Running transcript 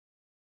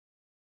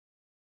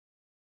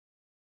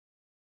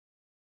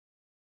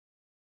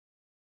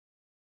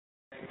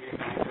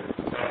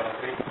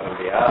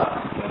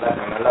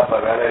நல்லா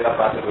வேலையெல்லாம்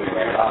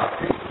பார்த்துக்குவீங்களா?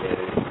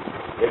 சரி.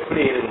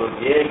 எப்படி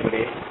உங்களுக்கு ஏன்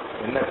இப்படி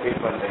என்ன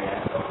ஃபீல் பண்ணுறீங்க?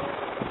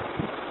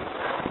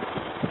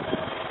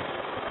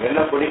 என்ன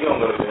பிடிக்கும்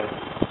உங்களுக்கு?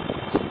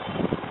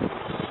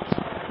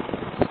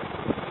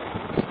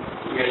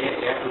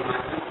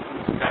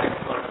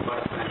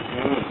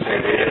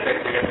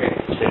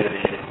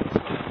 சரி.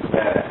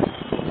 வேற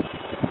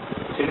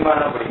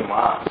சினிமானா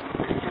பிடிக்குமா?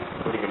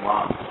 பிடிக்குமா?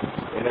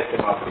 என்ன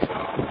சினிமா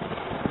பிடிக்கும்?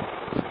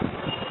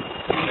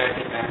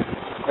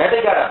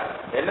 வேட்டைக்காரன்.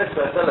 என்ன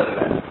ஸ்பெஷல்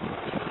அதுல?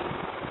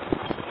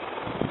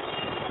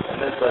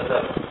 என்ன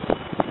ஸ்பெஷல்?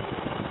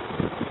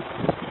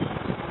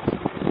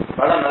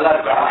 படம் நல்லா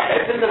இருக்கா?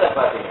 எத்தனை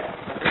பாத்தீங்க?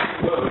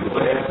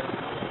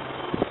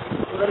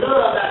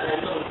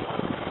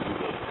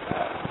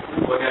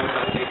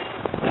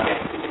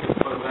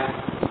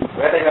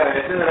 வேட்டைக்காரன்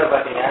எத்தனை தடவை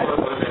பாத்தீங்க?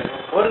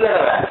 ஒரு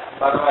தடவை.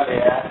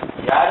 பரவாயில்லையா?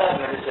 யார்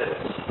யார் நடிச்சது?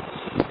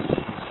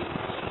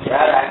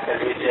 யார்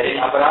ஆக்டர்? விஜய்.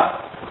 அப்புறம்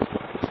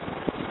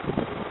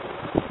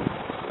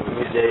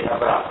விஜய்.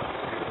 அப்புறம்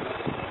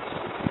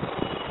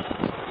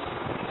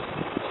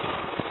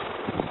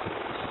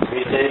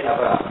விஜய்.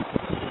 அப்புறம்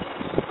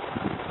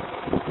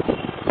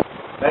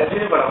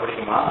ரஜினி படம்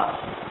பிடிக்குமா?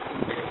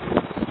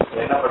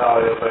 என்ன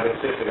படம் இப்ப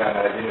நடிச்சுட்டு இருக்காங்க?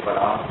 ரஜினி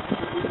படம்.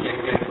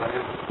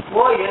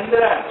 ஓ,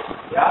 எந்திரன்.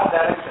 யார்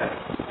டைரக்டர்?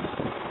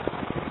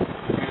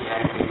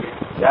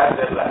 யார்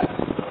தெரியல.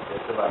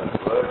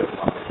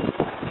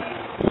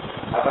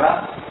 அப்புறம்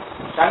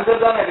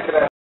சங்கர் தான்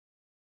இருக்கிறார்.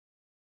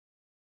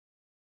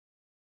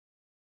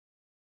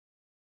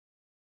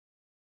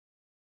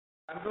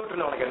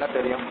 கம்ப்யூட்டர்ல உனக்கு என்ன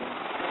தெரியும்?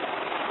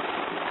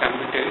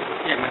 கம்ப்யூட்டர்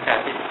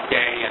எம்எஸ்ஆர்டி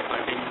தேடி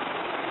அக்கௌண்டிங்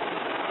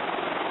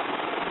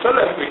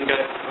சொல்லு.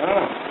 விண்டோஸ்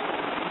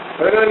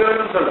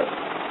சொல்லு.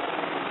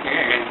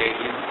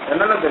 தெரியும்.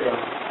 என்னென்ன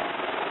தெரியும்?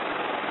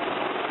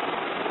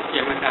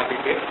 MS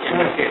officer,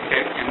 MS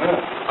XL,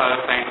 MS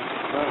power point,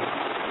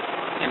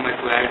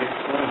 MS word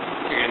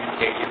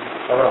தெரியும்.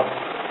 அப்புறம்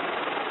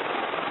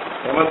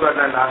எம்எஸ்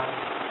வேர்டு என்ன?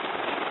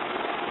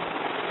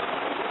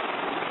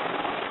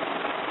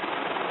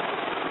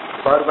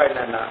 பவர்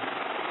பாயிண்ட் என்ன?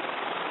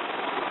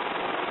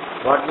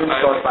 What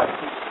means power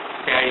point?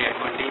 தேடி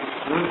accounting.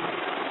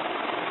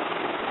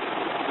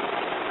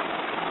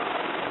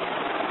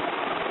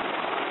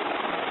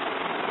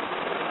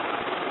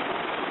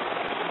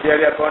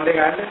 Theory accounting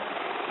and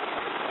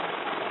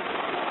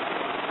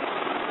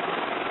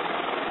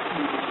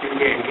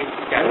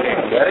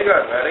very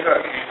good, very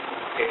good.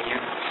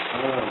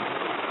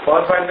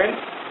 PowerPoint means?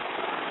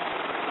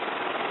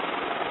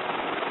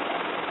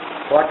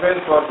 What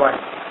means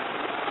PowerPoint?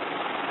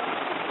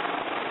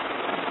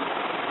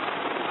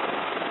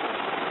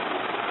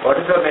 What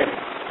is your name?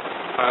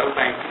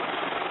 PowerPoint.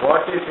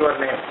 What is your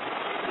name?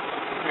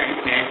 My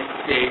name is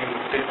James.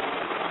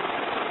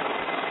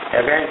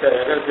 Again,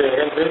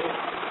 please.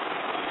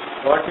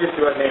 What is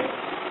your name?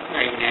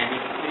 My name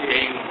is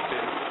James.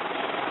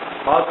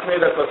 Ask me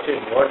the question.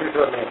 What is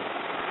your name?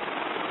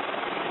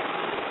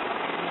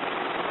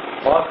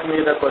 Ask me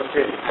the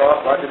question.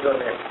 What is your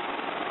name?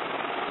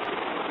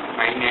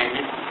 My name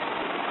is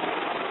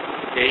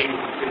James.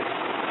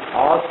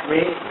 Ask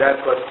me the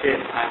question.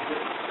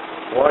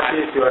 What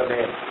is your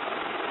name?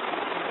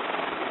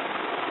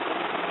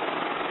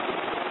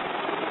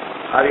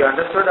 Are you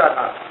understood or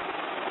not?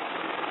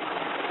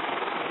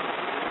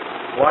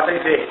 What I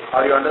say,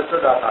 are you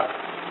understood or not?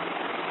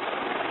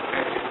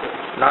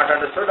 Not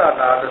understood or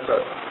not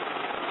understood?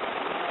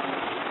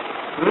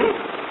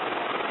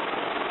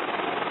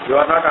 You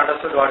are not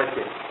understood what I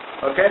say.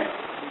 Okay?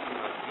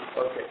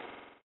 Okay.